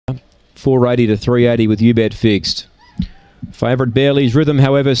480 to 380 with You Bet fixed. Favourite Barely's Rhythm,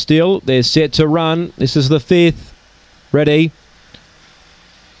 however, still. They're set to run. This is the 5th. Ready.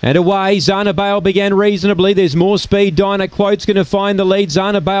 And away, Zana Bale began reasonably. There's more speed. Dinah Quote's going to find the lead.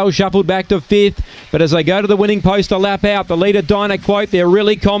 Zana Bale shuffled back to 5th. But as they go to the winning post, a lap out. The leader, Dinah Quote, they're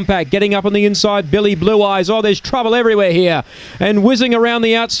really compact. Getting up on the inside, Billy Blue Eyes. Oh, there's trouble everywhere here. And whizzing around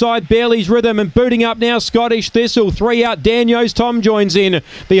the outside, Barely's Rhythm. And booting up now, Scottish Thistle. 3 out, Daniels Tom joins in.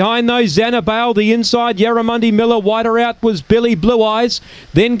 Behind those, Zana Bale, the inside, Yarramundi Miller. Wider out was Billy Blue Eyes.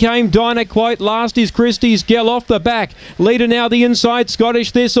 Then came Dinah Quote. Last is Christie's Gell off the back. Leader now the inside, Scottish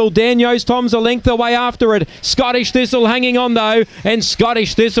Thistle. Daniels Tom's a length away after it. Scottish Thistle hanging on though, and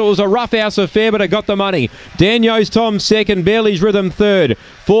Scottish Thistle was a rough house affair, but it got the money. Daniels Tom second, Barely's Rhythm third.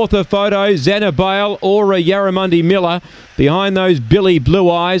 Fourth a photo, Zana Bale, Aura Yarramundi Miller. Behind those, Billy Blue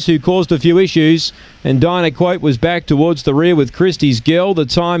Eyes, who caused a few issues, and Dinah Quote was back towards the rear with Christie's Gell. The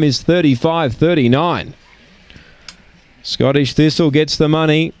time is 35.39. Scottish Thistle gets the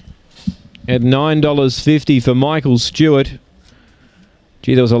money at $9.50 for Michael Stewart.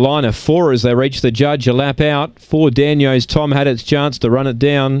 Gee, there was a line of 4 as they reached the judge a lap out. 4 Daniels Tom had its chance to run it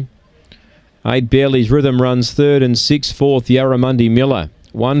down. 8 Barely's Rhythm runs third, and 6 fourth Yarramundi Miller.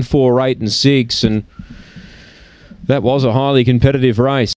 1, 4, 8 and 6, and that was a highly competitive race.